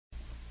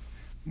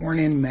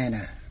Morning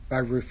Manna by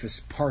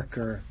Rufus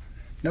Parker,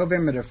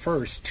 November the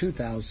 1st,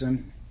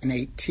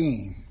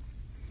 2018.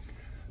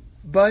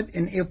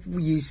 And if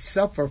ye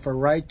suffer for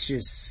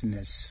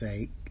righteousness'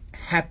 sake,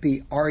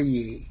 happy are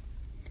ye.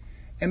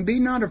 And be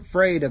not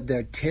afraid of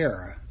their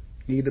terror,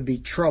 neither be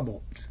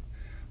troubled,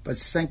 but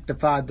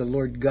sanctify the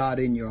Lord God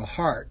in your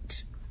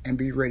heart, and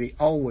be ready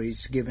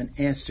always to give an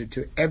answer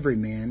to every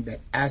man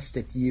that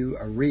asketh you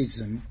a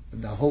reason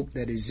of the hope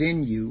that is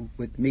in you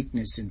with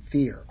meekness and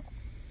fear,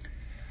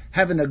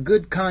 having a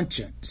good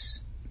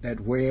conscience, that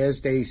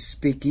whereas they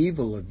speak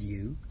evil of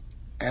you,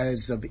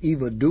 as of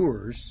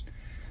evildoers,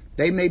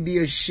 they may be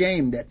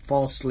ashamed that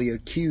falsely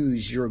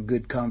accuse your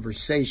good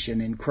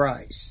conversation in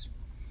Christ.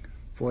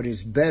 For it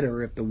is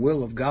better, if the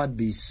will of God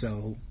be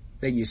so,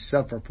 that ye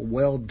suffer for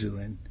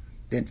well-doing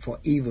than for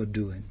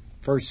evil-doing.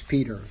 1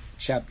 Peter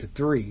chapter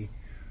 3,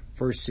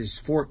 verses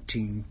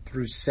 14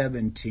 through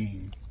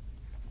 17.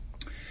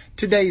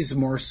 Today's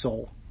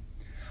morsel.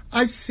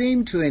 I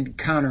seem to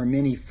encounter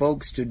many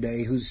folks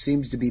today who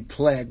seems to be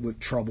plagued with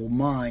troubled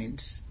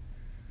minds.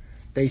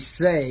 They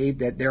say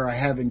that they are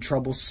having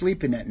trouble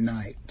sleeping at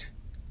night.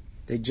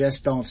 They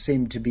just don't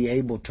seem to be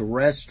able to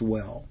rest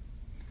well.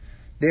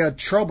 They are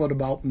troubled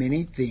about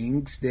many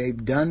things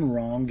they've done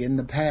wrong in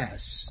the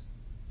past.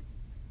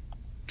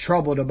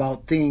 Troubled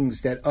about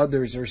things that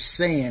others are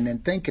saying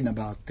and thinking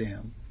about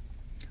them.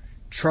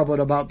 Troubled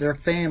about their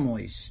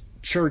families,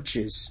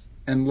 churches,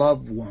 and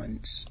loved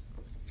ones.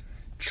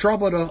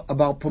 Troubled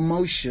about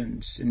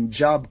promotions and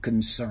job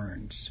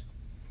concerns.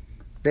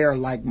 They are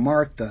like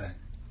Martha,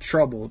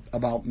 troubled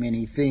about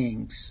many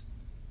things.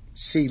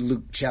 See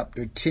Luke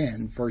chapter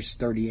 10, verse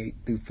 38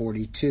 through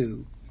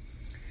 42.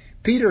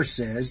 Peter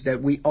says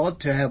that we ought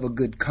to have a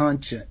good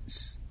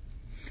conscience.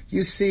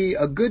 You see,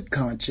 a good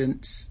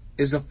conscience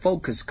is a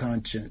focused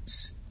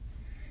conscience.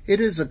 It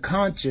is a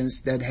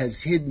conscience that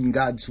has hidden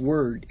God's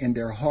word in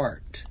their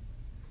heart.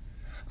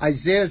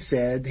 Isaiah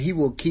said, he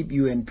will keep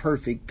you in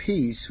perfect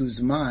peace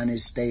whose mind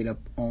is stayed up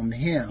on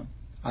him.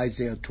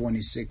 Isaiah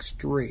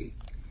 26:3.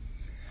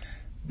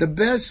 The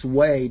best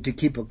way to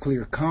keep a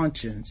clear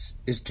conscience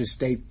is to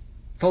stay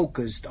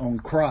focused on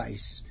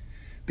Christ,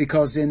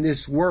 because in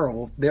this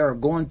world there are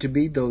going to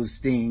be those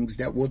things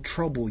that will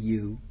trouble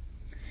you.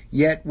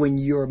 Yet when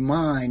your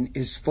mind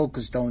is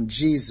focused on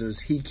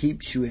Jesus, he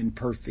keeps you in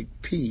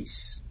perfect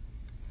peace.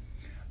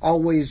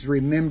 Always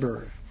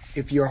remember,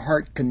 if your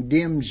heart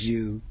condemns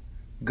you,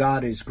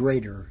 God is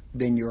greater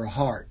than your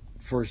heart.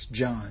 1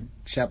 John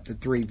chapter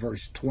 3,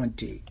 verse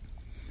 20.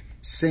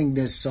 Sing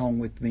this song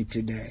with me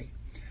today.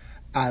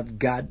 I've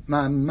got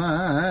my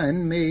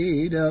mind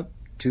made up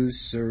to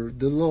serve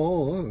the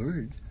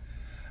Lord.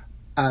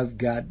 I've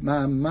got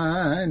my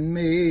mind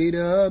made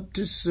up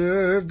to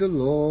serve the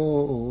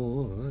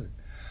Lord.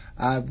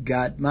 I've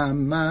got my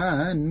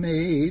mind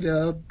made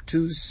up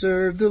to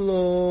serve the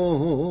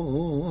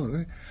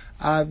Lord.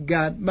 I've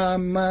got my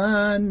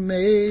mind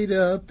made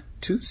up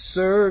to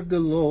serve the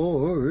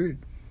Lord.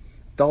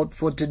 Thought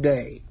for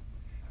today.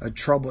 A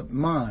troubled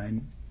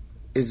mind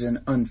is an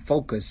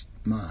unfocused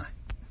mind.